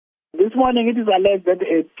This morning it is alleged that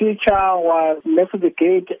a teacher was next to the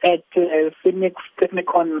gate at Phoenix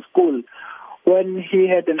Technicon School when he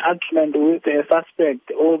had an argument with a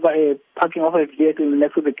suspect over a parking of a vehicle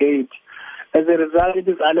next to the gate. As a result, it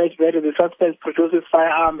is alleged that the suspect produced his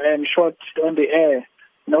firearm and shot on the air.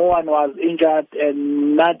 No one was injured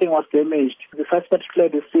and nothing was damaged. The suspect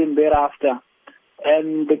fled the scene thereafter.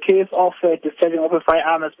 And the case of discharging of a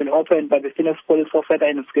firearm has been opened by the Phoenix Police for further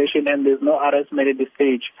investigation, and there's no arrest made at this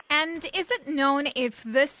stage. And is it known if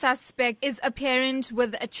this suspect is a parent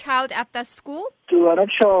with a child at the school? We are not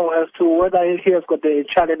sure as to whether he has got a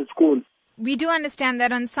child at the school. We do understand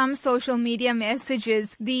that on some social media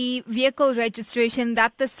messages, the vehicle registration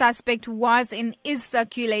that the suspect was in is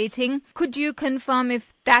circulating. Could you confirm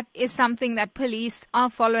if that is something that police are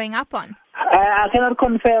following up on? I cannot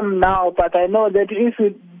confirm now, but I know that if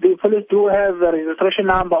the police do have the registration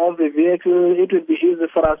number of the vehicle, it will be easy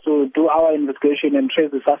for us to do our investigation and trace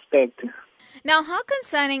the suspect. Now, how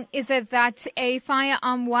concerning is it that a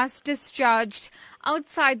firearm was discharged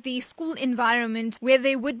outside the school environment where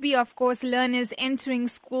there would be, of course, learners entering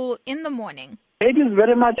school in the morning? It is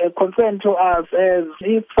very much a concern to us, as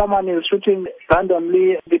if someone is shooting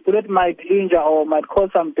randomly, the bullet might injure or might cause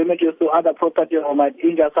some damages to other property or might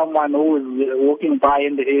injure someone who is walking by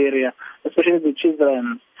in the area, especially the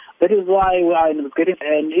children. That is why we are investigating,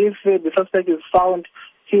 and if the suspect is found,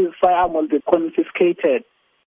 his firearm will be confiscated.